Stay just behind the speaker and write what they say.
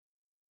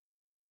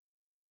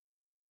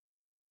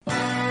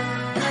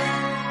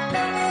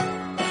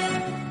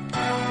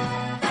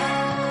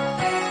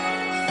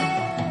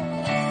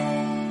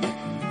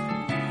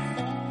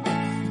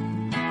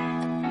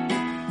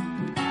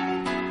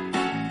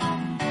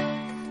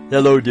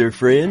Hello, dear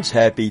friends.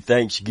 Happy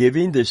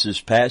Thanksgiving. This is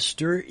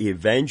Pastor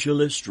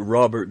Evangelist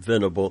Robert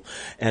Venable,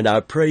 and I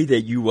pray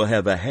that you will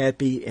have a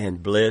happy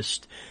and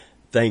blessed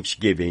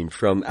Thanksgiving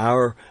from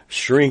our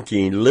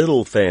shrinking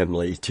little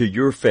family to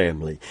your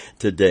family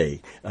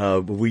today.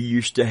 We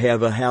used to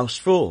have a house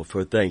full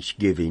for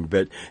Thanksgiving,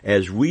 but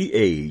as we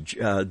age,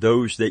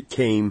 those that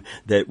came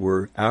that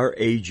were our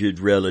aged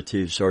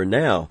relatives are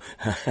now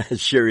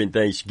sharing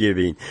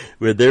Thanksgiving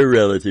with their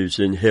relatives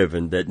in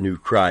heaven that knew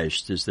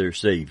Christ as their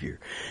Savior.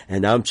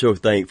 And I'm so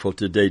thankful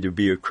today to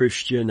be a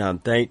Christian. I'm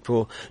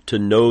thankful to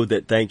know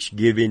that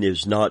Thanksgiving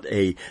is not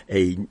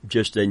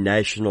just a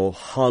national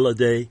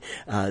holiday,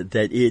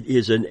 that it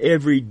is an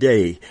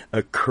everyday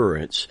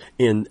occurrence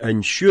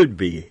and should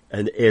be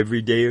an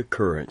everyday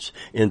occurrence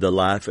in the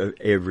life of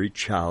every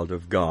child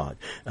of God.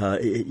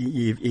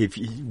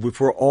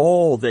 For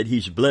all that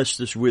He's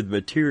blessed us with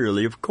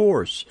materially, of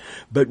course,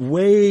 but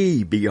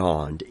way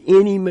beyond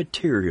any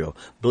material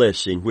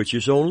blessing, which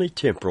is only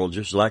temporal,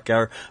 just like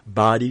our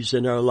bodies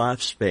and our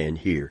lifespan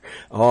here.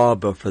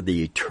 But for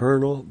the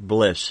eternal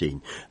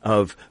blessing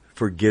of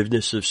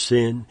forgiveness of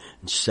sin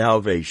and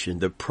salvation,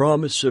 the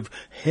promise of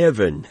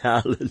heaven,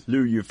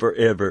 hallelujah,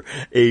 forever,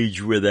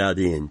 age without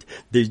end,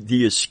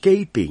 the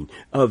escaping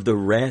of the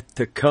wrath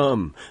to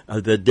come,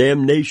 the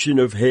damnation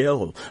of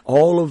hell,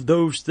 all of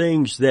those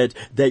things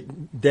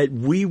that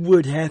we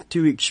would have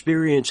to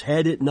experience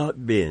had it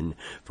not been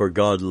for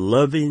God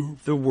loving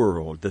the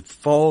world, the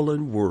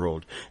fallen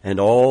world, and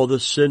all the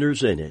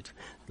sinners in it,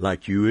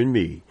 like you and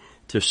me,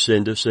 to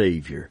send a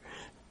Savior,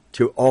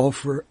 to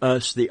offer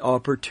us the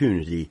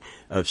opportunity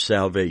of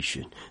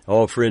salvation.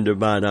 Oh, friend of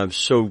mine, I'm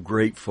so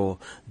grateful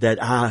that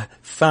I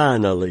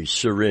finally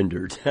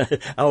surrendered.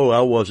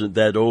 I wasn't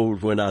that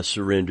old when I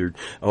surrendered.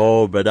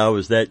 But I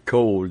was that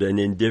cold and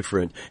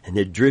indifferent and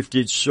had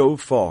drifted so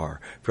far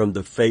from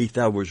the faith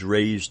I was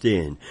raised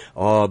in.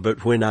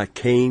 But when I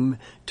came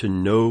to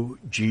know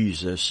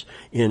Jesus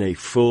in a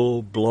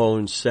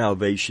full-blown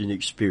salvation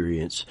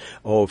experience,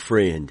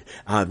 friend,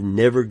 I've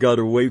never got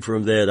away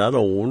from that. I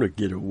don't want to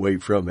get away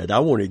from it. I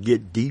want to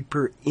get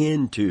deeper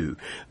into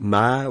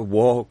my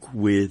walk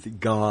with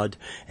God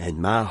and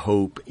my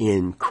hope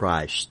in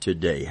Christ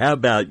today. How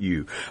about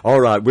you?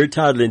 All right, we're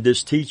titling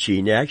this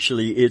teaching.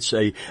 Actually, it's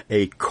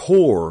a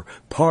core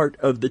part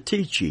of the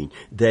teaching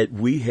that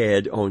we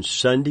had on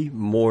Sunday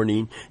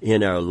morning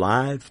in our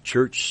live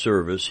church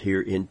service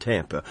here in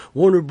Tampa. I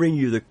want to bring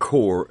you the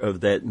core of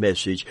that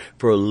message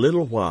for a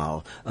little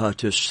while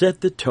to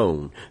set the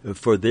tone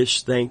for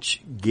this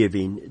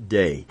Thanksgiving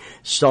Day.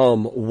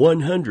 Psalm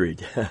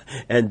 100.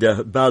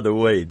 And by the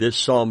way, this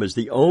psalm is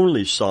the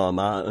only psalm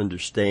I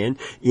understand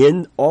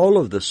in all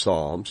of the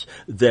psalms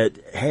that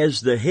has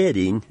the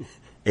heading,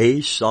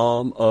 a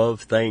psalm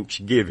of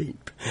thanksgiving.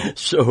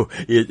 So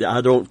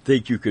I don't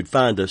think you could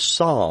find a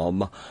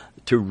psalm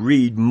to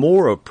read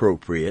more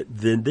appropriate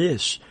than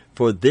this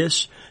for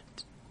this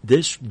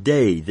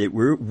day that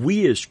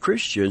we as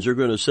Christians are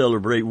going to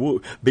celebrate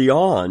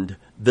beyond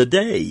the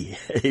day.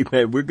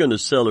 Amen. We're going to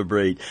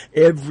celebrate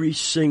every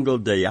single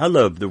day. I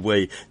love the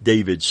way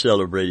David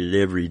celebrated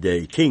every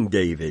day. King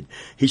David,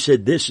 he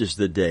said, "This is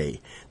the day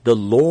the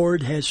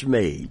Lord has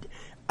made.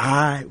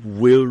 I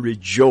will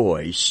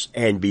rejoice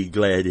and be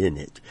glad in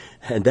it."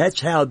 And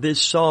that's how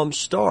this psalm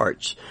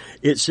starts.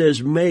 It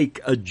says, "Make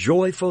a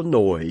joyful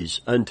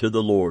noise unto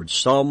the Lord."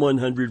 Psalm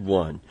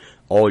 101,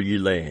 all ye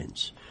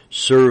lands.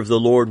 "Serve the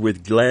Lord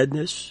with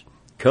gladness.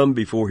 Come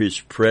before His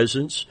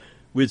presence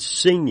with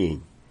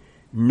singing.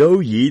 Know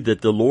ye that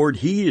the Lord,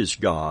 He is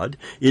God.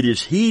 It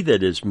is He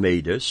that has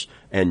made us,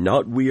 and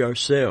not we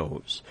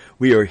ourselves.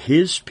 We are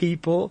His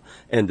people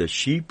and the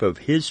sheep of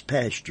His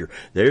pasture."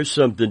 There's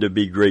something to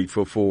be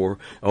grateful for.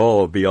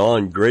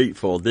 Beyond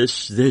grateful.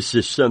 This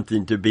is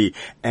something to be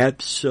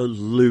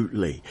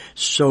absolutely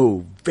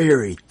so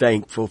very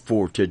thankful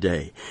for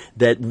today.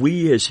 That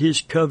we as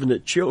His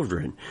covenant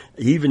children,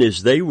 even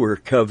as they were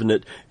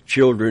covenant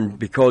children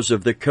because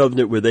of the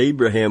covenant with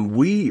Abraham,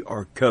 we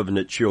are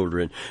covenant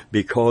children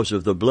because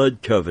of the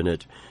blood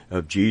covenant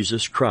of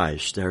Jesus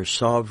Christ, our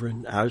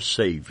sovereign, our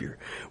Savior.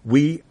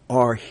 We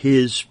are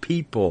His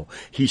people.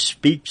 He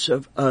speaks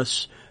of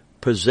us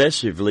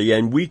possessively,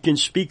 and we can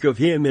speak of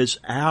Him as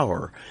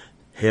our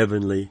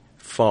Heavenly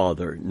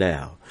Father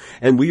now.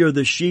 And we are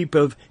the sheep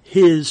of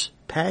His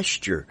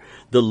pasture.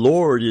 The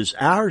Lord is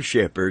our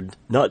shepherd,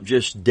 not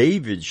just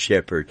David's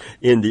shepherd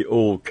in the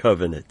Old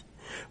Covenant.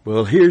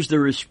 Well, here's the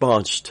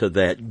response to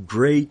that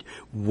great,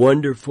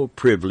 wonderful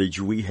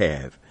privilege we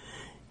have.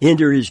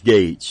 Enter His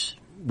gates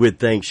with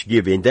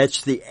thanksgiving.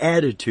 That's the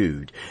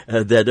attitude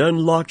that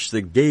unlocks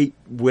the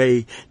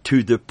gateway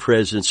to the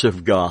presence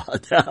of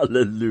God.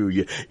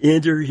 Hallelujah.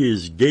 Enter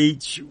His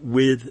gates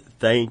with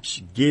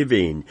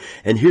thanksgiving.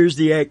 And here's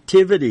the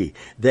activity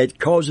that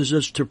causes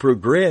us to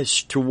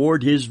progress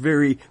toward His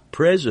very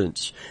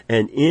presence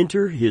and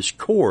enter His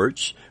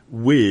courts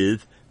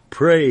with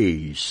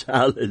praise.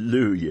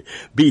 Hallelujah.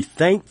 Be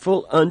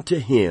thankful unto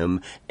Him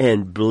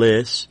and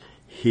bless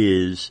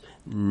His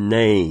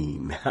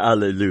name.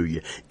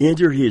 Hallelujah.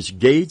 Enter his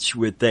gates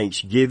with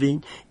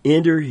thanksgiving.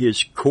 Enter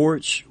his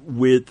courts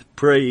with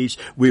praise.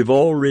 We've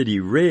already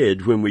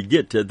read, when we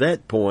get to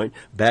that point,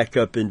 back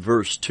up in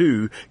verse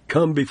 2,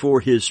 come before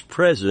his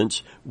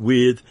presence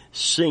with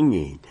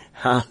singing.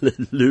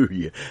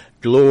 Hallelujah.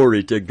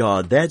 Glory to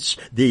God. That's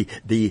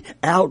the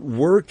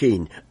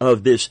outworking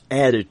of this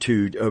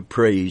attitude of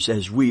praise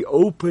as we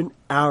open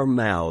our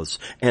mouths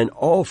and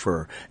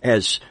offer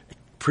as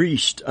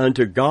priest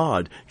unto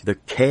God the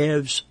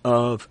calves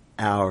of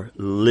our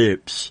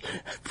lips,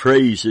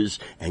 praises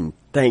and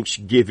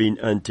thanksgiving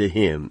unto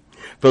him.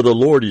 For the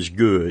Lord is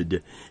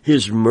good,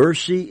 his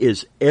mercy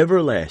is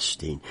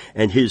everlasting,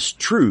 and his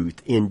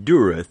truth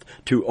endureth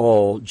to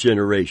all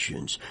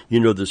generations. You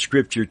know, the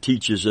scripture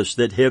teaches us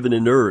that heaven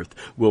and earth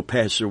will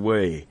pass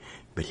away,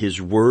 but his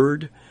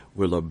word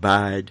will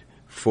abide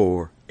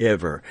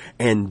forever.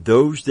 And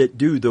those that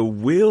do the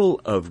will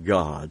of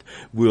God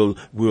will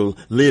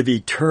live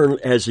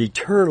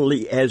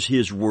eternally as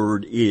his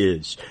word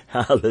is.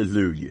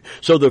 Hallelujah.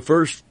 So the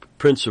first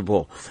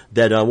principle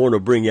that I want to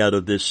bring out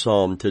of this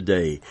psalm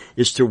today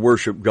is to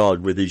worship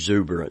God with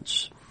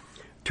exuberance.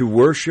 To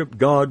worship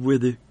God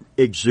with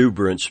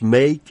exuberance.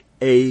 Make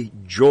a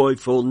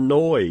joyful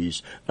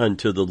noise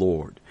unto the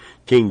Lord.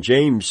 King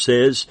James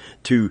says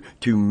to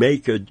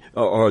make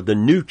or the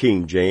New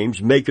King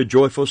James, make a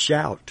joyful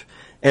shout.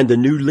 And the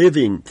New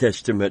Living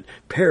Testament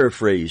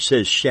paraphrase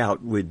says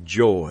shout with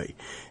joy.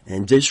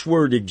 And this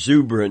word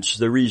exuberance,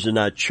 the reason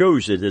I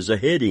chose it as a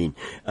heading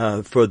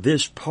for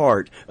this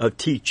part of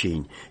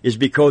teaching is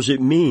because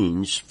it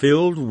means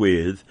filled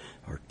with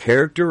or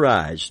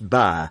characterized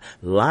by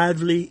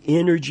lively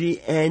energy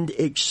and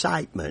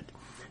excitement.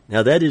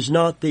 Now that is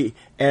not the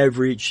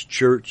average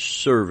church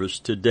service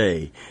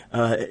today.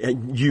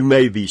 You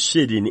may be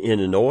sitting in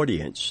an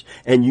audience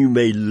and you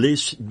may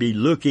be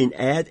looking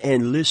at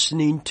and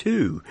listening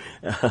to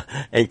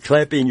and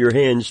clapping your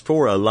hands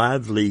for a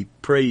lively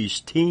praise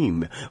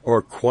team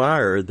or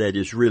choir that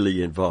is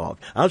really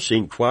involved. I've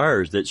seen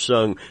choirs that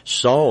sung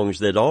songs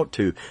that ought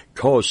to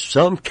cause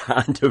some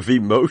kind of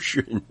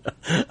emotion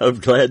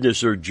of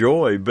gladness or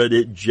joy, but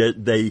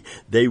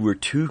they were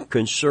too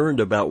concerned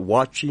about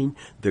watching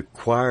the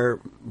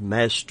choir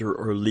master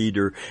or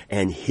leader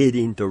and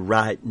hitting the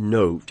right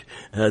note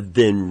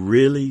than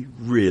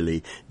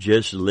really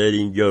just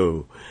letting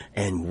go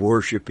and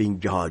worshiping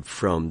God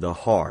from the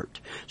heart.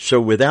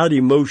 So without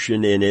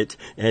emotion in it,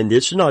 and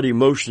it's not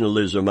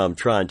emotionalism I'm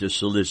trying to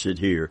solicit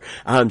here,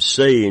 I'm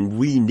saying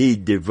we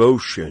need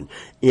devotion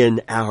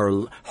in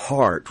our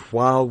heart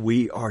while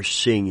we are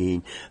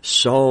singing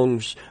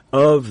songs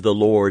of the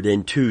Lord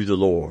and to the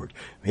Lord.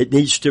 It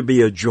needs to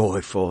be a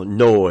joyful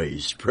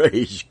noise.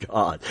 Praise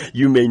God.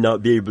 You may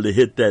not be able to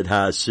hit that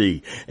high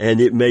C, and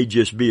it may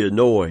just be a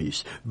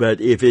noise. But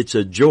if it's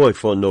a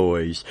joyful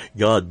noise,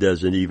 God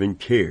doesn't even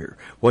care.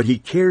 What he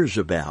cares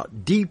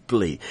about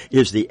deeply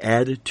is the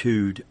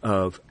attitude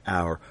of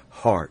our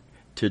heart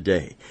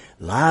today.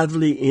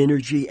 Lively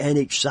energy and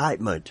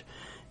excitement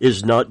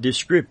is not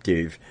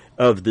descriptive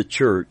of the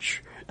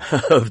church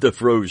of the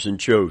frozen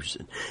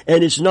chosen.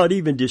 And it's not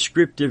even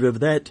descriptive of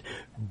that,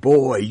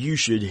 boy, you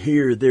should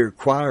hear their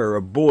choir,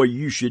 or boy,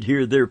 you should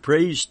hear their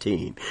praise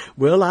team.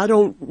 Well, I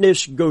don't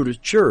just go to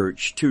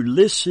church to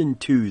listen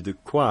to the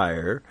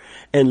choir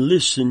and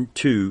listen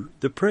to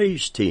the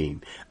praise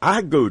team.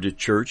 I go to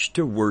church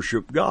to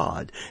worship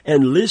God,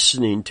 and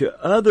listening to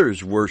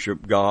others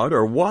worship God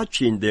or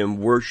watching them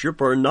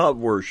worship or not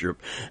worship,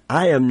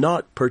 I am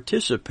not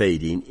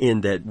participating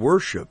in that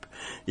worship.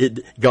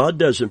 God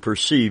doesn't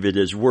perceive it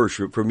as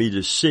worship for me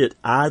to sit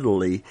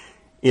idly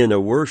in a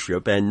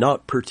worship and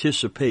not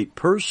participate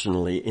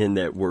personally in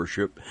that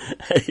worship.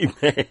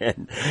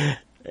 Amen.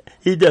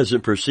 He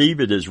doesn't perceive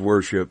it as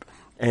worship,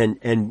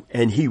 and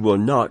he will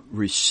not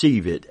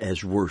receive it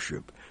as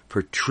worship.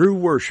 For true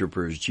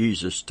worshipers,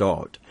 Jesus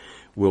taught,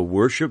 will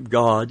worship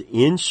God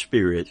in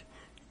spirit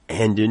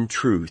and in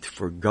truth,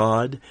 for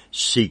God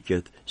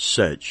seeketh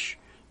such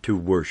to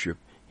worship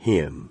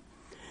him.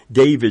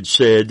 David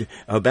said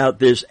about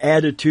this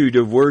attitude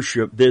of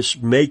worship, this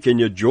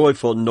making a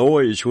joyful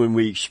noise when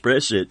we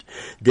express it.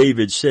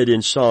 David said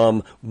in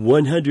Psalm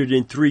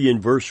 103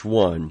 in verse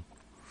 1,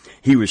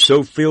 he was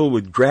so filled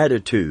with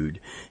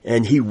gratitude,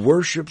 and he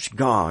worships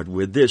God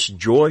with this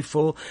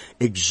joyful,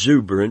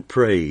 exuberant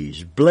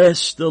praise.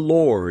 Bless the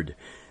Lord,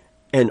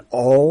 and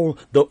O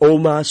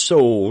my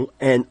soul,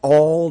 and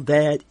all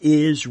that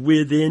is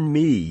within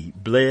me.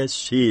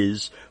 Bless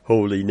his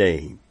holy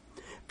name.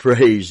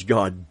 Praise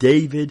God.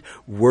 David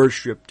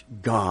worshiped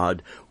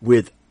God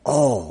with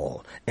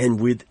all and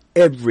with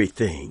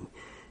everything.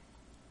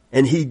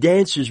 And he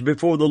dances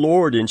before the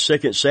Lord in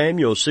 2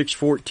 Samuel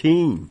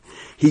 6:14.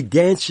 He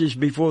dances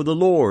before the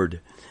Lord.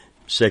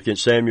 2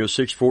 Samuel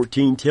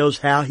 6:14 tells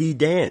how he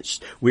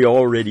danced. We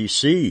already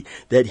see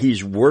that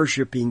he's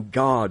worshiping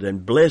God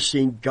and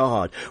blessing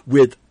God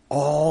with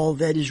all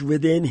that is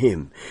within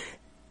him.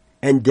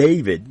 And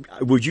David,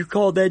 would you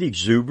call that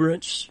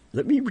exuberance?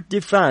 Let me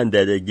define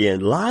that again.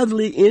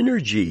 Lively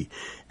energy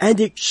and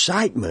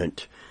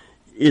excitement.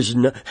 is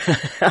not,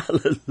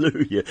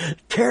 hallelujah,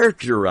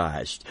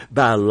 characterized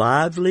by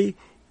lively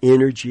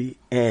energy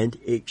and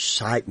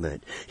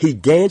excitement. He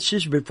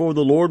dances before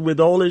the Lord with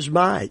all his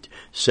might.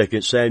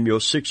 2 Samuel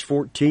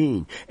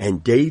 6:14.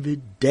 And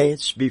David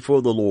danced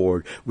before the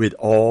Lord with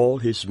all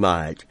his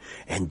might.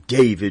 And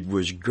David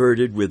was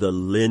girded with a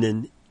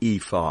linen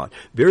ephod.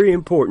 Very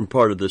important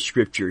part of the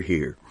scripture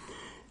here.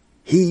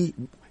 He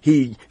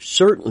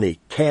certainly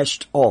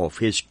cast off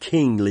his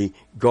kingly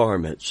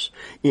garments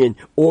in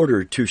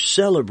order to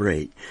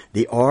celebrate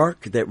the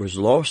ark that was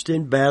lost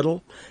in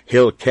battle,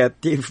 held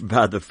captive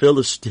by the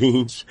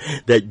Philistines,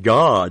 that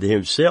God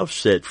himself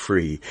set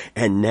free,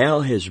 and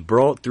now has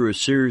brought through a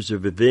series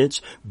of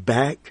events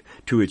back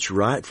to its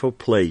rightful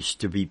place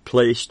to be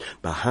placed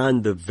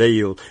behind the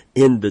veil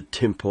in the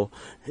temple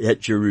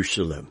at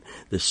Jerusalem,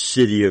 the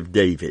city of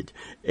David.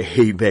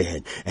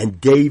 Amen.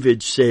 And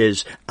David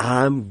says,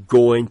 I'm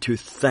going to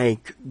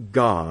thank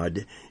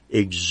God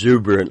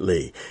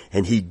exuberantly.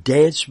 And he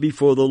danced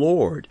before the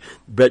Lord.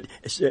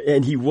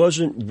 And he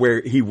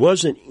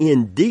wasn't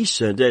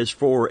indecent as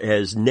far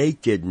as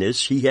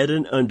nakedness. He had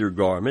an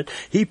undergarment.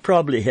 He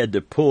probably had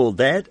to pull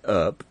that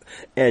up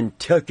and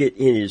tuck it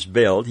in his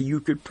belt. You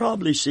could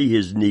probably see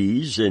his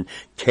knees and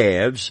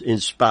calves in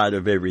spite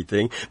of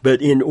everything. But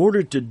in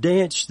order to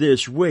dance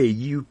this way,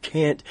 you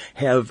can't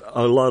have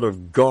a lot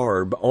of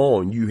garb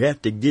on. You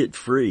have to get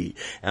free.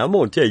 I'm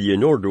going to tell you,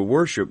 in order to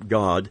worship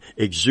God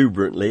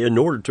exuberantly, in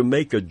order to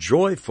make a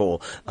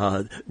joyful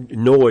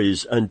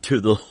noise unto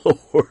the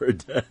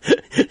Lord,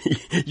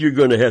 you're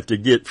going to have to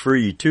get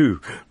free too.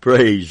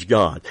 Praise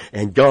God.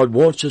 And God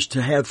wants us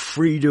to have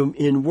freedom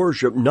in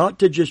worship, not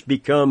to just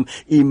become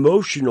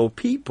emotional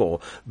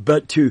people,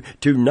 but to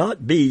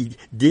not be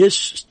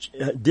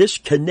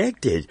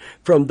disconnected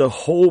from the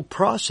whole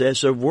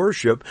process of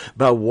worship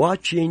by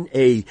watching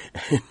a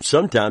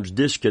sometimes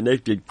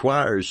disconnected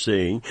choir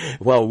sing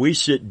while we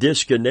sit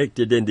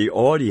disconnected in the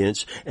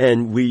audience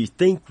and we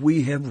think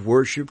we have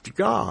worshiped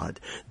God.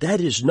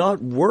 That is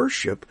not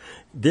worship.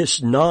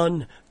 This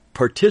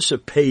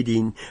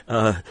participating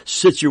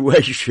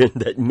situation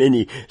that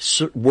many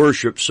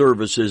worship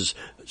services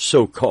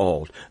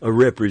so-called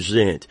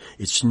represent.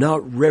 It's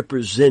not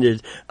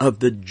represented of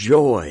the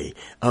joy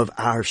of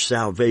our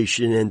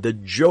salvation and the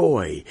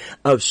joy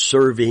of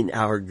serving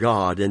our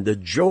God and the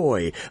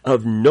joy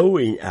of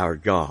knowing our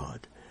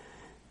God.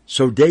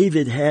 So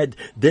David had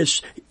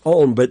this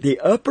on, but the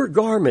upper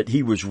garment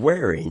he was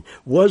wearing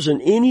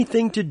wasn't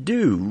anything to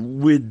do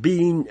with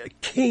being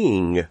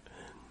king.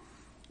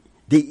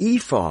 The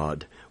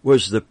ephod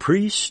was the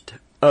priest's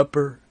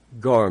upper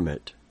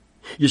garment.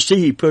 You see,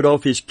 he put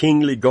off his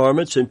kingly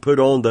garments and put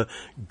on the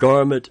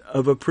garment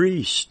of a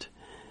priest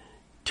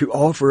to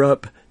offer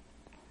up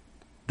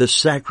the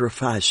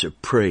sacrifice of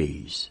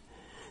praise.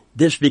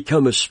 This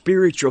become a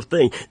spiritual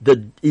thing.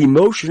 The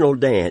emotional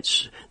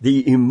dance,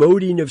 the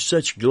emoting of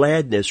such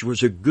gladness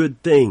was a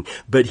good thing.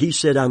 But he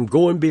said, I'm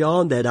going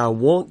beyond that. I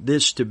want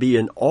this to be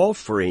an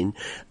offering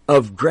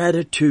of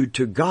gratitude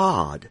to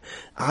God.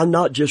 I'm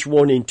not just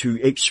wanting to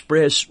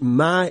express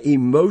my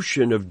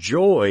emotion of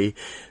joy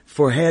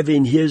for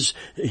having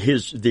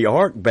the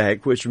ark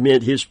back, which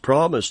meant his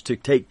promise to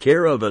take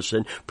care of us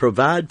and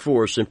provide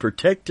for us and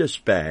protect us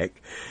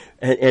back.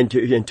 And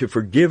to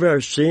forgive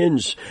our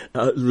sins.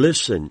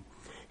 Listen,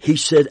 he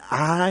said,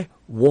 I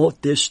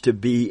want this to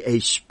be a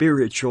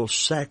spiritual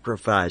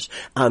sacrifice.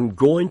 I'm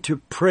going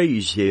to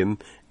praise him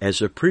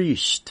as a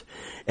priest.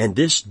 And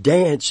this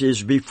dance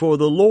is before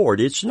the Lord.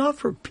 It's not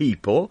for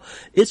people.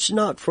 It's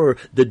not for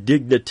the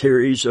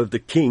dignitaries of the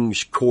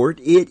king's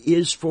court. It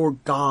is for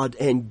God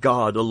and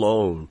God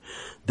alone.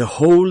 The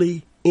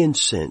holy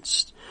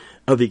incense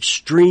of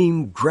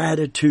extreme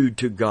gratitude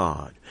to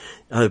God.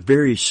 A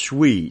very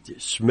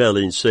sweet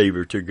smelling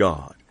savor to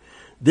God.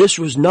 This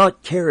was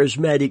not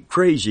charismatic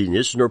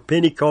craziness nor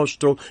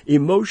Pentecostal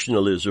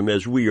emotionalism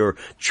as we are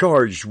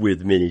charged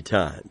with many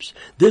times.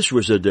 This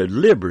was a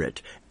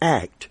deliberate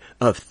act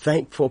of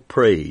thankful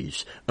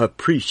praise, a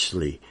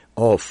priestly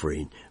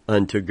offering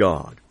unto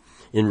God.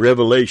 In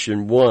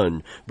Revelation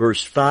 1,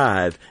 verse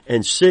 5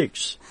 and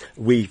 6,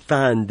 we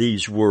find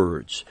these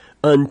words,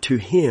 unto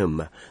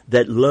him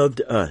that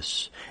loved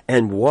us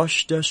and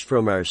washed us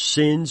from our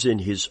sins in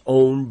his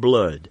own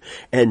blood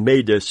and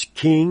made us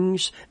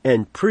kings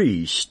and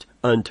priests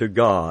unto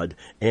God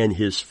and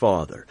his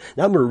Father.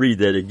 Now I'm going to read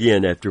that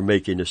again after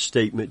making a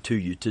statement to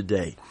you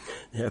today.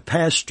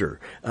 Pastor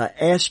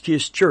asked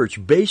his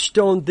church, based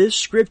on this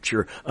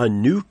scripture, a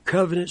new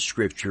covenant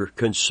scripture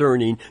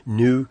concerning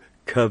new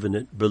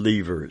covenant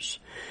believers.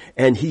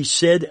 And he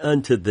said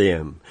unto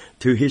them,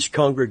 to his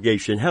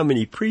congregation, how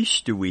many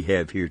priests do we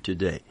have here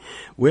today?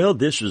 Well,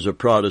 this is a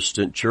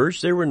Protestant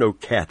church. There were no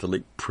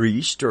Catholic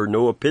priest or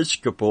no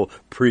Episcopal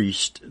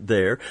priest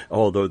there,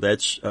 although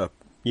that's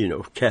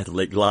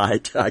Catholic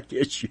light. I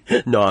guess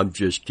no, I'm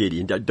just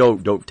kidding.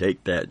 Don't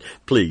take that,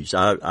 please.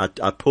 I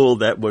pull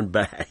that one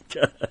back.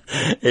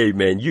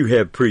 Amen. You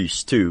have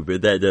priests too,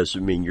 but that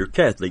doesn't mean you're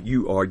Catholic.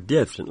 You are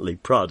definitely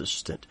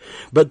Protestant.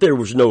 But there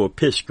was no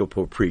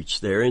Episcopal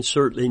priest there, and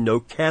certainly no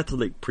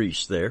Catholic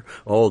priest there,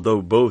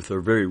 although both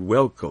are very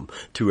welcome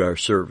to our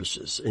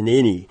services in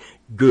any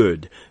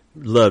good,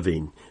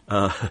 loving,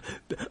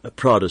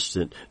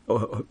 Protestant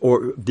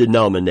or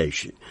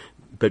denomination.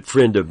 But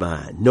friend of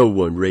mine, no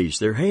one raised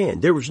their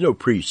hand. There was no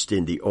priest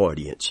in the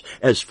audience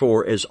as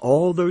far as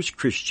all those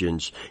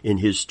Christians in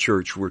his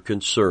church were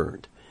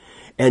concerned.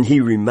 And he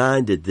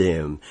reminded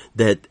them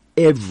that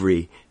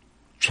every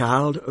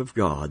child of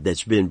God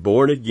that's been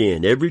born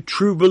again, every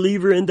true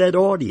believer in that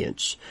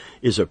audience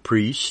is a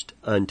priest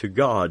unto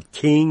God.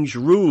 Kings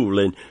rule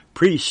and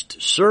priests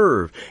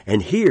serve.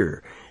 And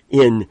here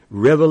in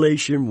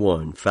Revelation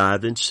 1,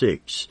 5 and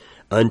 6,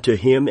 unto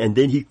him, and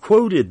then he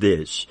quoted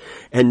this.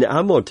 And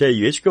I'm going to tell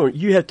you,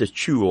 you have to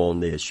chew on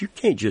this. You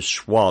can't just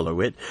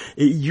swallow it.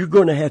 You're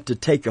going to have to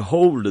take a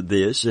hold of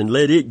this and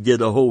let it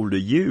get a hold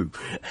of you.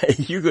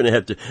 You're going to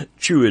have to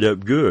chew it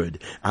up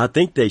good. I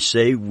think they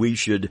say we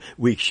should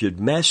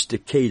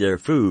masticate our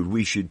food.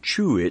 We should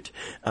chew it,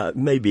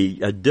 maybe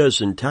a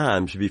dozen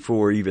times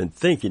before even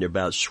thinking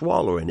about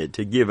swallowing it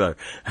to give our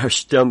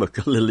stomach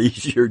a little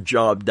easier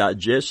job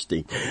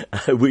digesting.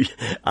 When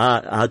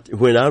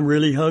I'm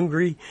really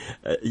hungry,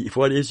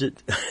 what is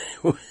it?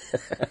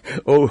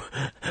 Oh,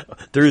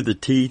 through the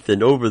teeth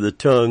and over the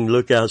tongue,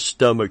 look out,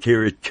 stomach,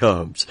 here it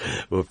comes.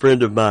 Well,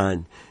 friend of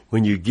mine,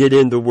 when you get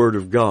in the Word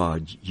of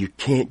God, you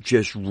can't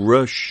just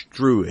rush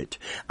through it.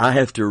 I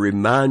have to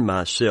remind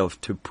myself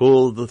to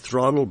pull the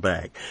throttle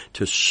back,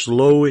 to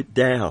slow it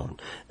down,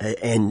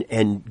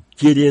 and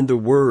get in the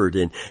Word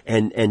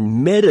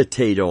and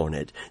meditate on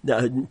it.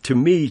 Now, to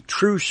me,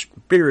 true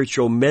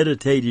spiritual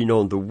meditating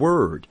on the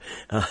Word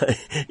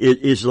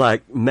it is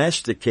like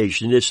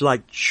mastication. It's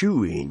like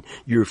chewing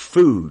your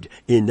food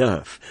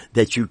enough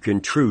that you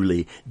can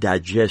truly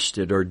digest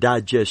it or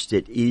digest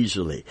it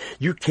easily.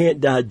 You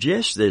can't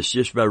digest this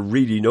just by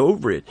reading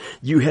over it.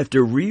 You have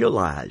to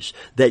realize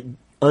that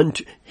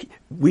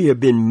we have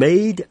been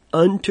made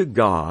unto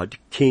God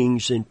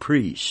kings and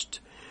priests.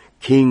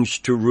 Kings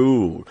to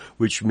rule,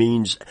 which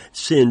means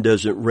sin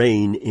doesn't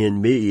reign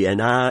in me,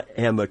 and I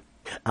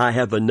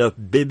have enough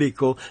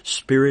biblical,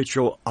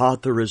 spiritual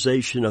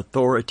authorization,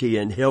 authority,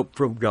 and help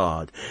from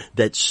God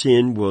that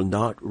sin will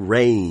not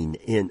reign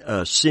in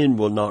us. Sin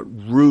will not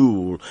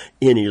rule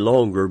any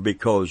longer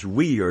because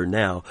we are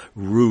now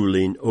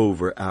ruling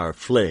over our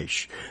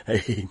flesh.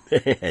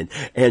 Amen.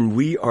 And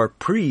we are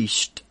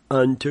priests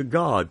unto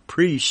God.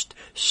 Priests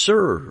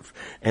serve.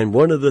 And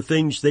one of the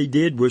things they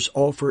did was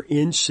offer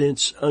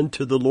incense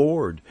unto the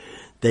Lord.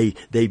 They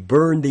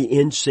burned the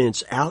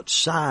incense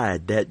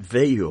outside that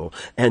veil,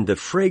 and the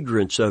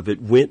fragrance of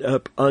it went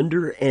up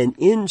under and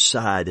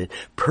inside and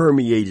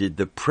permeated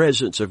the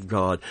presence of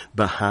God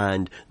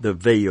behind the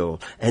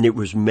veil. And it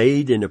was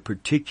made in a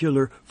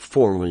particular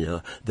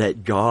formula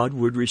that God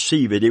would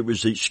receive it. It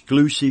was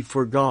exclusive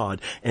for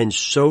God, and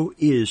so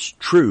is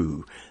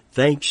true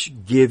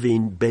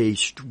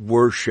Thanksgiving-based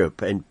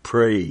worship and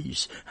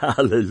praise.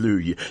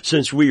 Hallelujah.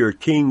 Since we are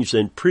kings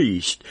and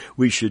priests,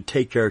 we should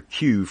take our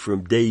cue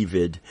from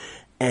David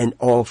and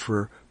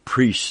offer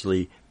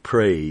priestly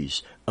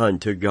praise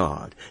unto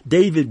God.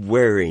 David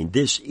wearing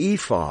this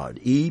ephod,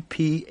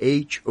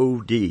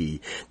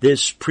 E-P-H-O-D,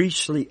 this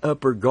priestly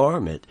upper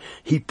garment,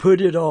 he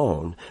put it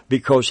on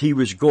because he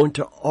was going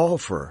to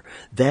offer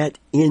that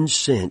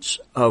incense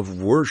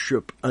of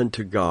worship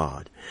unto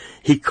God.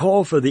 He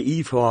called for the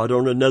ephod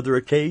on another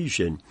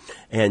occasion,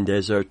 and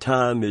as our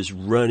time is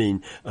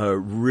running,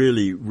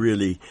 really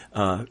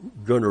going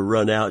to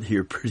run out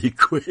here pretty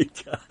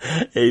quick.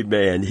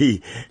 Amen.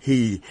 He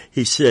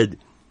said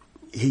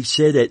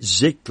at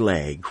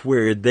Ziklag,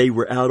 where they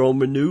were out on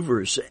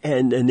maneuvers,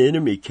 and an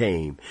enemy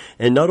came,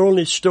 and not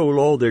only stole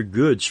all their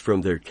goods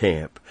from their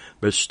camp,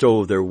 but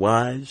stole their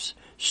wives,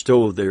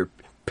 stole their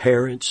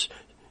parents,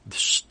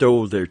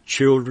 stole their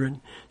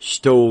children,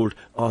 stole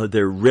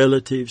their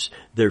relatives,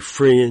 their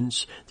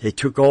friends. They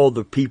took all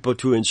the people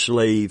to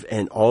enslave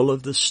and all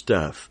of the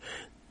stuff.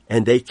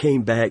 And they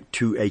came back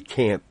to a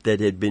camp that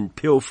had been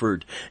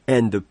pilfered,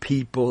 and the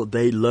people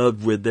they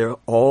loved with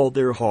all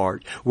their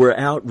heart were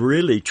out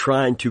really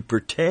trying to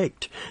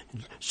protect,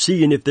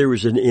 seeing if there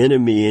was an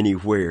enemy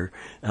anywhere,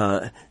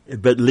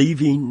 but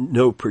leaving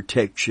no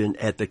protection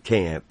at the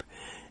camp.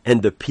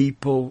 And the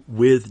people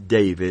with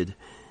David,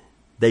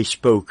 they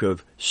spoke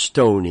of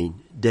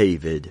stoning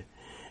David.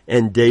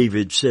 And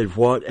David said,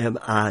 "What am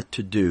I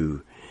to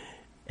do?"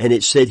 And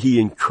it said he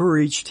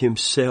encouraged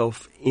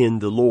himself in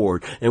the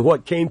Lord. And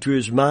what came to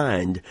his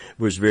mind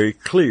was very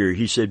clear.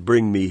 He said,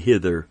 "Bring me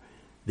hither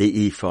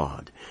the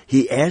ephod."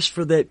 He asked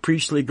for that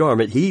priestly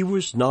garment. He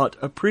was not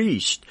a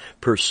priest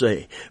per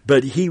se,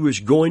 but he was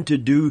going to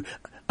do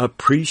a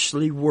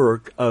priestly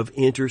work of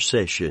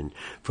intercession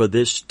for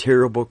this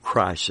terrible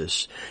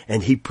crisis.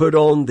 And he put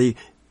on the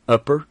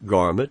upper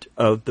garment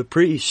of the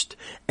priest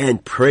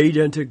and prayed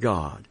unto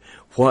God.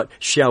 What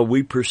shall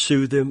we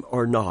pursue them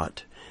or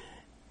not?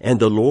 And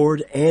the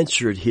Lord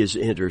answered his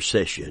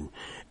intercession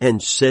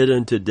and said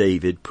unto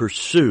David,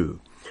 Pursue,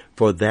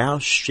 for thou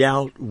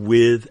shalt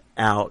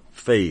without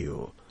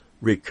fail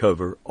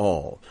recover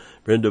all.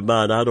 Friend of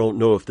mine, I don't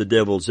know if the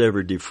devil's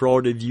ever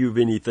defrauded you of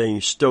anything,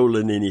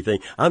 stolen anything.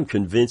 I'm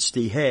convinced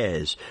he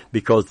has,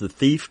 because the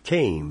thief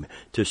came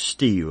to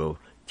steal,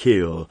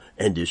 kill,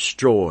 and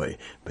destroy.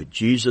 But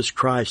Jesus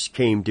Christ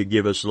came to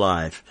give us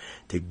life,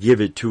 to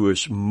give it to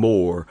us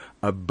more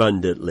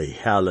abundantly.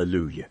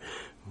 Hallelujah.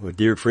 Well,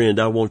 dear friend,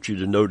 I want you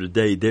to know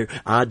today,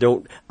 I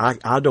don't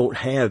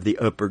have the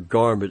upper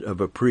garment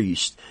of a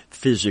priest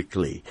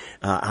physically.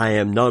 I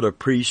am not a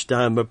priest,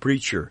 I'm a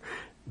preacher.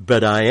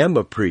 But I am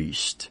a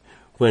priest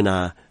when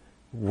I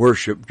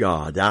worship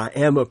God. I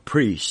am a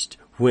priest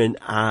when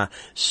I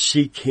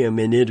seek Him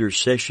in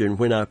intercession,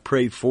 when I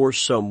pray for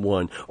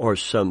someone or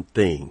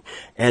something.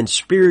 And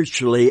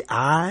spiritually,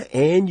 I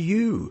and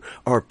you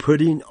are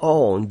putting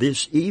on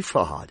this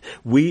ephod.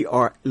 We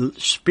are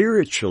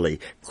spiritually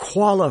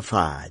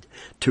qualified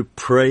to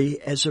pray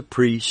as a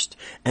priest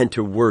and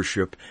to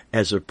worship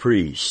as a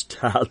priest.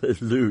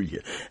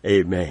 Hallelujah.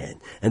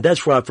 Amen. And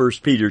that's why 1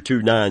 Peter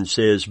 2:9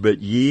 says, But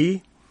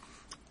ye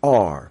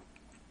are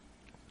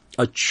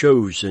a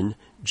chosen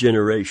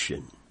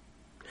generation,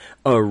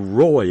 a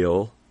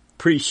royal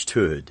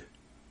priesthood.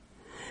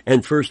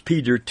 And 1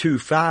 Peter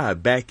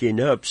 2:5, backing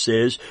up,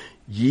 says,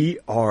 Ye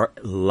are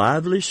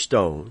lively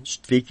stones,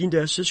 speaking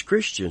to us as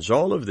Christians,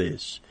 all of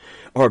this,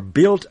 are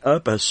built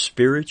up a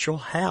spiritual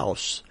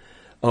house,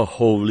 a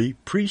holy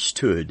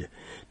priesthood,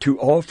 to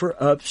offer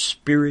up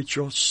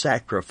spiritual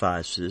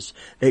sacrifices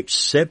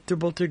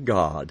acceptable to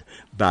God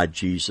by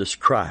Jesus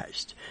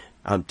Christ.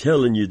 I'm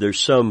telling you, there's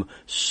some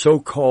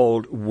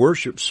so-called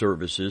worship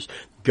services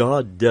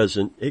God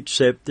doesn't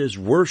accept as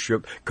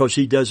worship because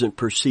He doesn't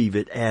perceive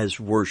it as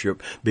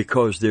worship,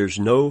 because there's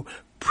no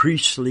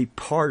priestly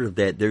part of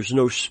that. There's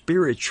no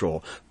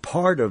spiritual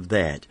part of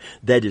that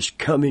is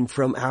coming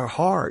from our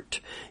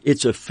heart.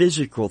 It's a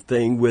physical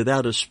thing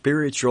without a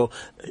spiritual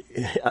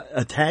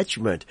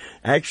attachment.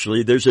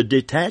 Actually, there's a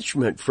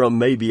detachment from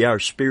maybe our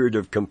spirit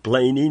of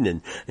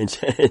complaining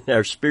and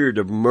our spirit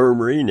of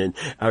murmuring and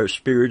our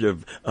spirit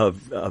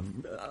of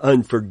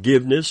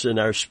unforgiveness and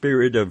our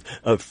spirit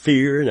of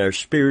fear and our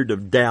spirit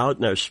of doubt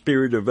and our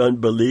spirit of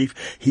unbelief.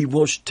 He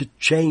wants to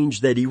change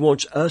that. He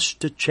wants us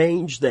to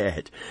change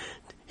that.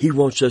 He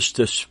wants us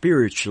to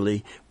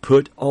spiritually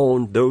put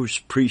on those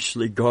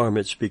priestly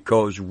garments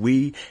because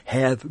we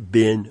have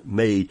been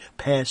made,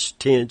 past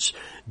tense,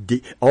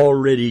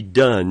 already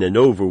done and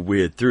over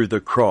with through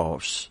the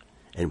cross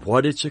and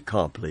what it's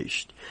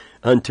accomplished.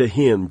 Unto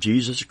Him,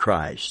 Jesus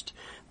Christ,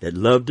 that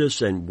loved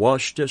us and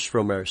washed us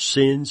from our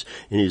sins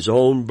in His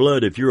own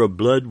blood. If you're a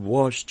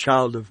blood-washed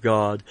child of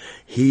God,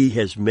 He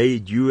has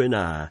made you and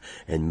I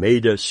and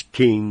made us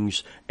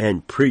kings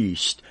and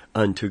priests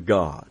unto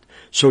God.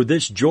 So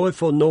this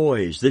joyful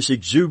noise, this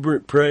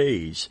exuberant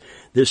praise,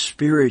 this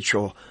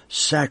spiritual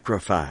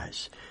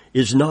sacrifice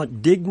is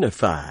not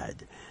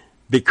dignified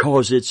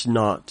because it's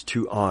not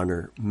to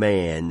honor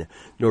man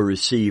nor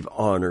receive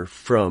honor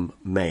from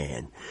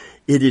man.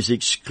 It is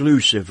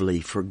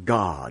exclusively for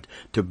God,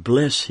 to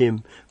bless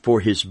Him for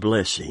His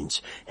blessings.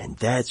 And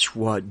that's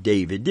what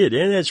David did.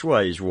 And that's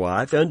why his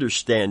wife,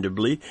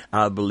 understandably,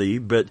 I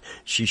believe, but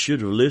she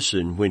should have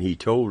listened when he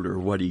told her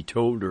what he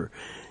told her.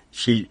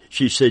 She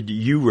said,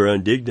 you were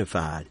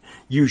undignified.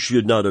 You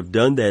should not have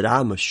done that.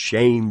 I'm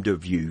ashamed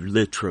of you,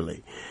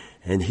 literally.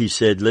 And he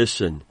said,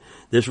 listen,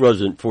 this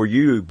wasn't for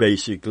you,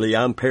 basically.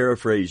 I'm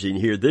paraphrasing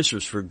here. This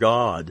was for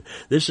God.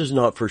 This is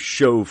not for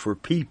show for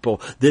people.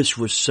 This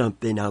was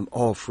something I'm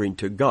offering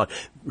to God.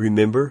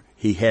 Remember,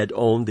 he had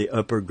on the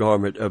upper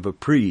garment of a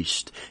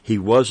priest. He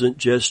wasn't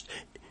just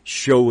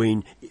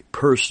showing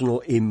personal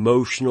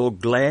emotional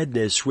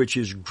gladness, which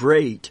is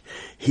great.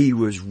 He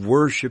was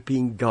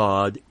worshiping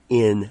God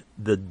in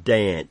the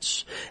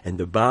dance. And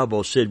the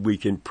Bible said we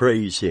can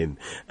praise Him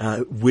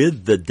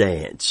with the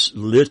dance,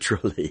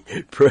 literally.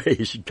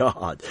 Praise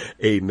God.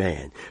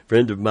 Amen.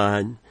 Friend of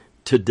mine,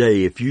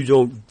 today, if you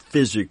don't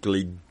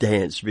physically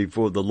dance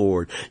before the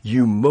Lord,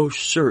 you most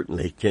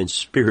certainly can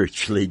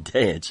spiritually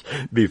dance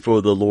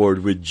before the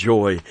Lord with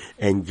joy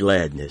and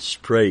gladness.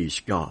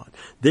 Praise God.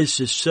 This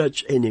is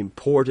such an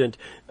important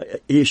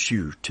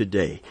issue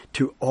today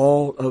to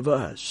all of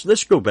us.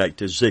 Let's go back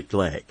to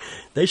Ziklag.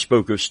 They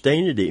spoke of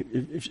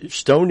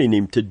stoning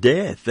him to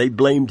death. They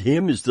blamed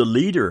him as the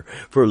leader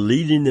for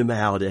leading them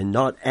out and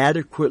not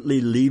adequately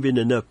leaving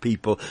enough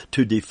people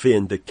to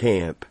defend the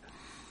camp.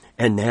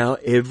 And now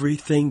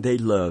everything they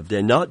loved,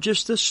 and not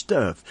just the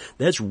stuff,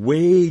 that's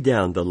way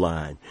down the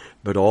line,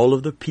 but all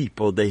of the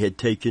people they had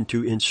taken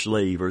to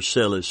enslave or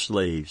sell as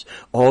slaves,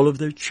 all of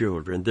their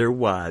children, their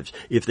wives,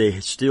 if they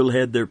still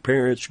had their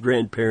parents,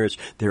 grandparents,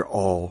 they're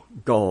all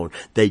gone.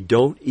 They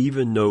don't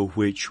even know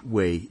which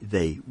way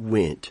they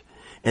went,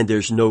 and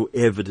there's no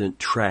evident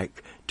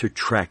track to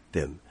track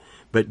them.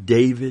 But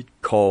David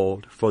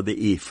called for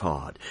the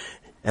ephod.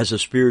 As a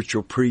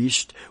spiritual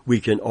priest, we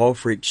can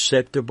offer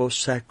acceptable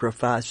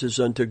sacrifices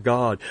unto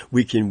God.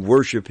 We can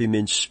worship Him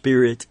in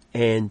spirit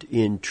and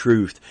in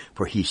truth,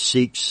 for He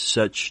seeks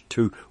such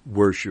to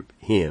worship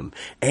Him.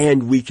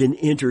 And we can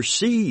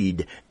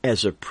intercede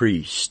as a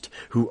priest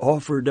who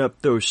offered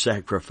up those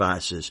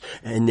sacrifices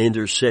and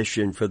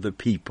intercession for the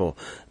people,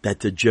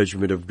 that the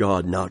judgment of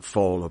God not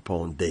fall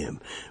upon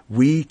them.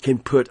 We can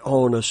put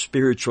on a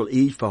spiritual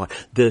ephod,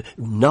 the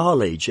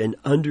knowledge and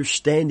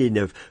understanding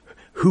of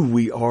who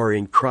we are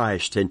in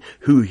Christ and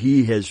who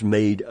He has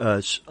made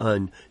us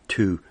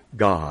unto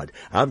God.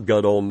 I've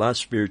got on my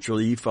spiritual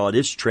ephod.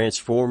 It's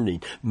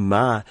transforming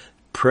my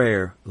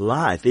prayer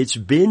life. It's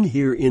been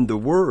here in the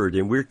Word,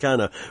 and we're kind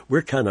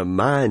of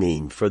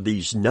mining for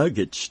these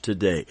nuggets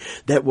today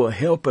that will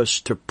help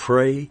us to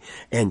pray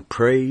and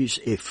praise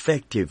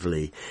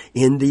effectively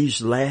in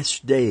these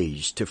last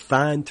days, to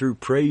find through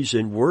praise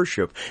and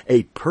worship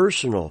a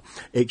personal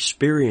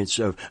experience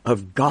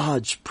of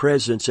God's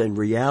presence and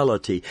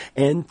reality,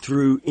 and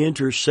through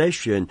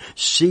intercession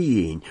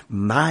seeing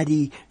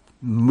mighty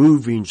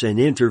movings and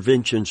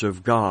interventions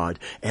of God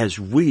as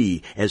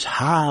we, as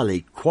highly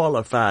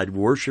qualified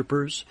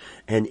worshipers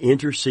and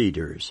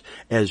interceders,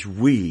 as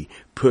we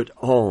put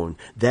on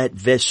that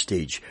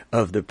vestige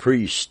of the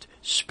priest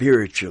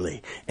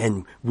spiritually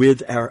and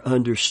with our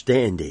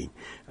understanding.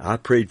 I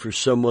prayed for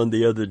someone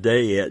the other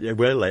day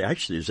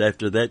actually it was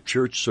after that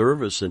church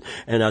service,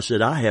 and I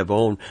said, I have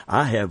on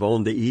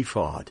the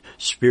ephod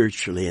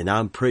spiritually, and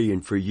I'm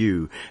praying for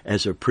you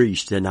as a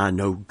priest, and I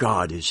know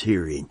God is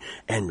hearing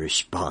and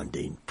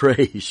responding.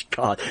 Praise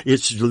God.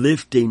 It's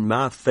lifting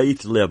my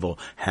faith level.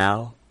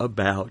 How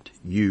about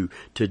you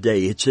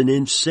today? It's an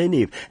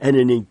incentive and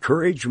an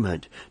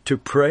encouragement to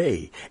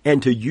pray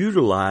and to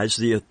utilize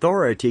the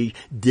authority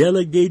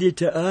delegated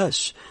to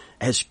us.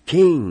 As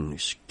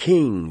kings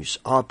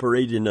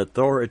operate in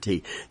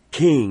authority.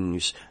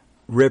 Kings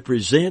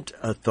represent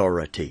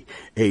authority.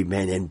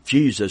 Amen. And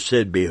Jesus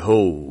said,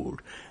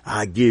 behold,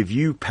 I give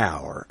you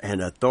power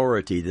and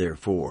authority,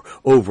 therefore,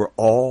 over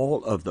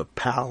all of the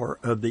power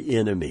of the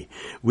enemy.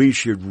 We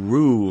should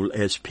rule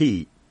as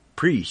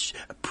priests,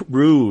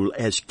 rule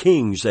as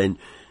kings, and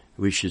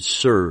we should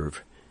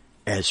serve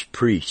as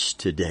priests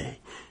today.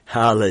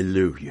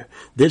 Hallelujah.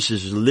 This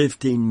is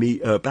lifting me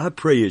up. I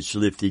pray it's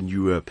lifting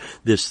you up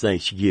this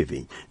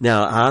Thanksgiving.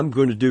 Now, I'm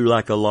going to do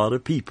like a lot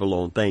of people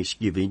on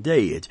Thanksgiving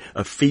Day.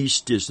 A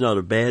feast is not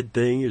a bad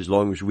thing as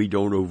long as we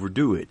don't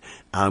overdo it.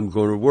 I'm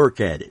going to work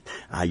at it.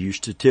 I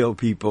used to tell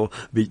people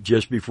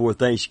just before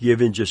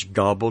Thanksgiving, just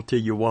gobble till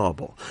you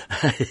wobble.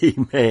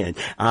 Amen.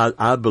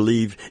 I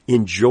believe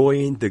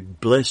enjoying the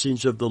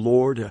blessings of the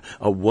Lord,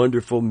 a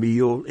wonderful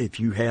meal. If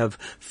you have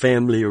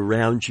family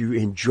around you,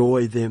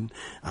 enjoy them.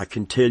 I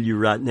can tell you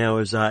right now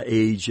as I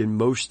age, and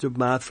most of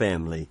my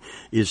family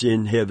is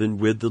in heaven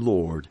with the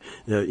Lord.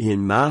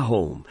 In my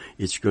home,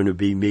 it's going to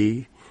be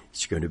me,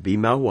 it's going to be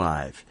my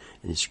wife,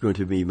 and it's going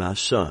to be my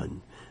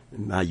son,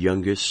 my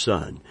youngest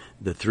son.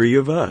 The three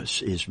of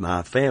us is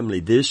my family.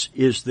 This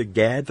is the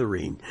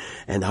gathering.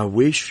 And I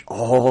wish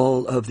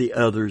all of the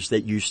others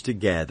that used to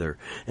gather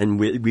and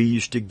we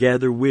used to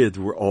gather with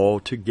were all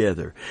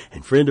together.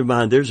 And friend of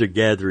mine, there's a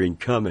gathering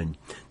coming.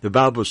 The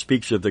Bible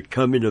speaks of the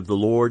coming of the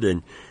Lord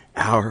and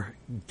our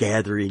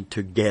gathering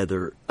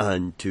together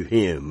unto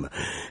Him.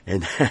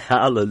 And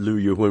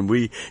hallelujah, when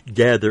we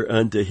gather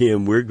unto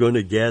Him, we're going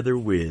to gather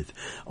with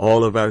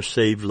all of our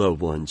saved loved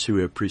ones who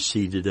have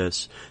preceded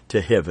us to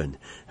heaven.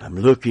 I'm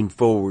looking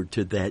forward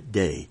to that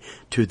day,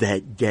 to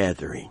that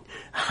gathering.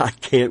 I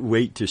can't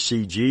wait to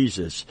see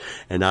Jesus,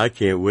 and I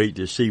can't wait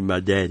to see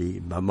my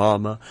daddy, my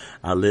mama.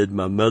 I led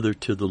my mother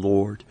to the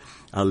Lord.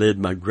 I led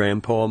my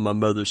grandpa on my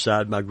mother's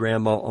side, my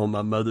grandma on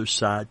my mother's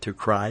side to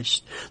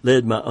Christ,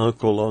 led my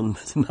uncle on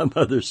my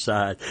mother's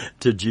side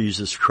to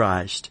Jesus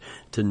Christ,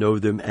 to know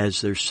them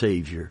as their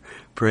Savior.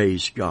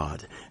 Praise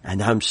God.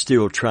 And I'm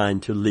still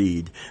trying to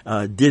lead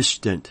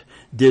distant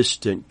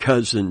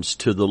cousins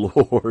to the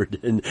Lord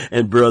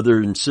and brother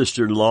and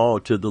sister-in-law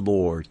to the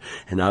Lord.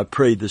 And I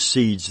pray the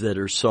seeds that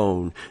are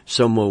sown,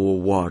 someone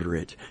will water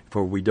it,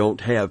 for we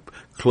don't have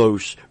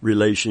close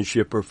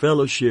relationship or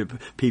fellowship.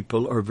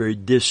 People are very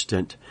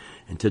distant.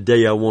 And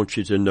today I want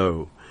you to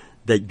know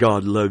that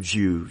God loves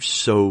you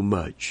so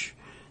much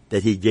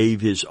that He gave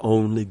His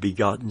only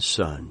begotten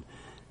Son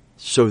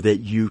so that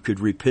you could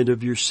repent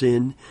of your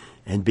sin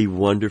and be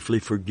wonderfully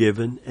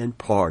forgiven and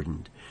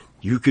pardoned.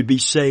 You could be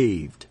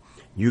saved.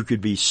 You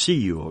could be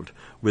sealed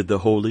with the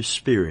Holy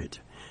Spirit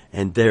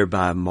and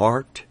thereby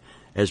marked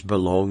as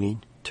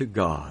belonging to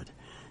God.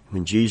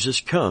 When Jesus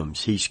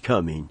comes, He's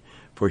coming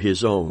for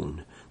His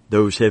own.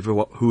 Those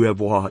who have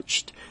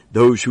watched,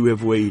 those who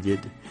have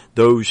waited,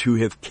 those who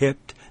have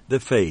kept the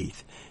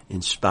faith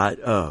in spite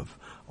of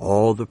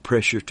all the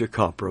pressure to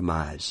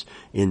compromise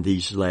in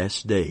these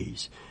last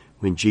days.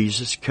 When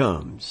Jesus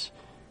comes,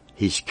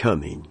 He's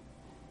coming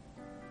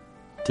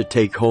to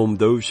take home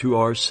those who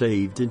are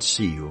saved and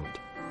sealed,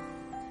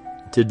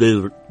 to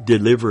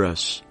deliver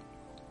us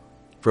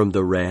from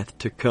the wrath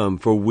to come.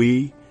 For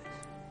we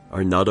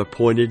are not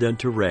appointed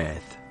unto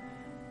wrath,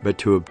 but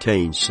to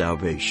obtain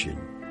salvation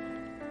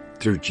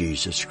through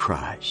Jesus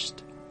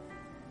Christ.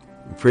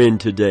 And friend,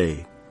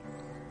 today,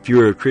 if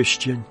you're a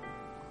Christian,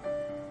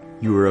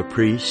 you are a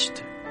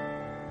priest,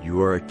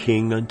 you are a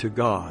king unto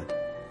God.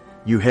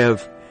 You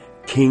have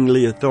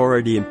kingly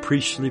authority and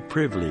priestly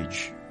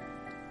privilege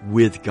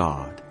with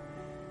God.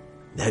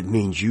 That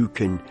means you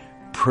can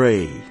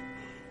pray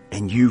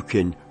and you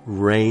can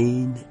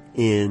reign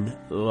in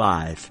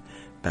life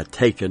by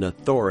taking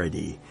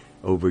authority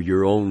over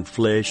your own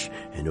flesh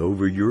and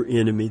over your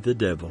enemy, the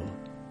devil.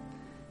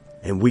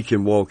 And we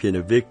can walk in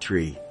a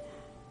victory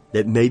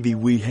that maybe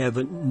we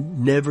haven't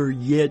never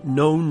yet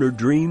known or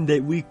dreamed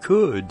that we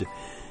could,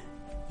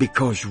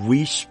 because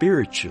we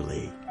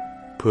spiritually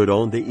put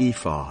on the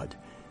ephod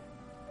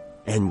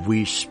and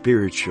we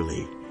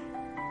spiritually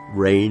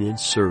reign and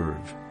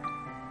serve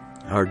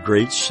our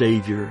great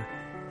Savior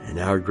and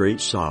our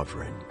great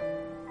Sovereign.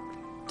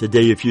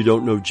 Today, if you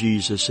don't know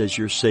Jesus as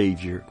your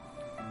Savior,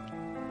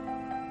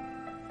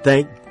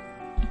 thank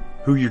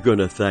who you're going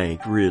to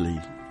thank, really.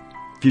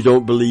 If you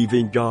don't believe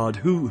in God,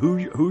 who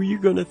are you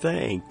going to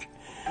thank?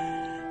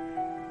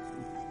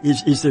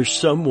 Is there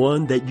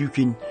someone that you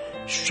can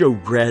show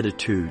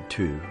gratitude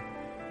to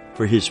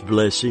for His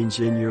blessings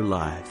in your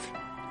life?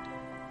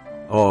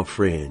 Oh,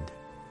 friend,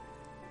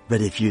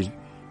 but if you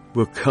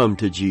will come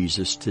to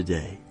Jesus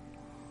today,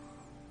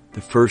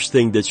 the first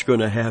thing that's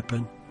going to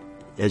happen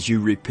as you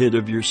repent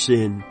of your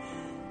sin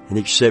and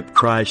accept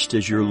Christ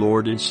as your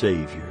Lord and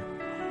Savior,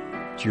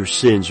 your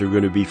sins are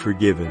going to be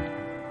forgiven.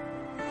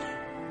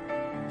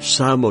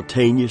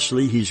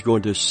 Simultaneously, He's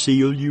going to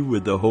seal you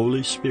with the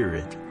Holy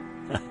Spirit.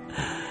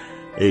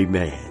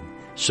 Amen.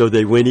 So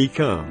that when He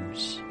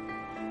comes,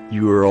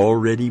 you are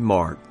already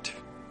marked.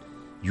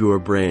 You are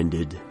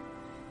branded.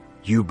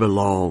 You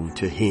belong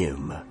to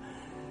Him.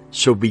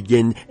 So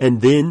begin,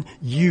 and then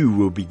you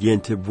will begin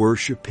to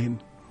worship Him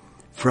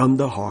from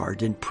the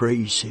heart and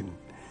praise Him.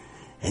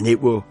 And it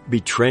will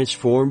be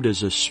transformed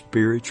as a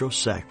spiritual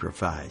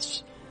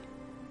sacrifice.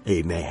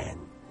 Amen.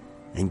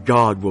 And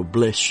God will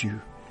bless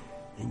you,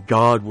 and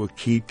God will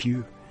keep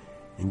you,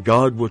 and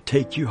God will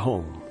take you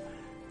home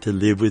to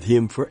live with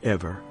Him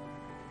forever.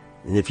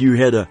 And if you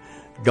had a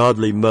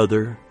godly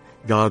mother,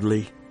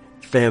 godly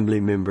family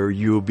member,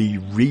 you'll be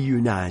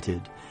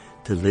reunited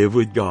to live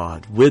with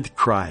God, with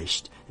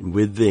Christ, and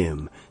with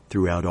them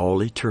throughout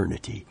all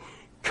eternity.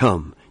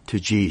 Come to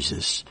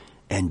Jesus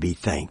and be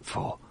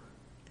thankful.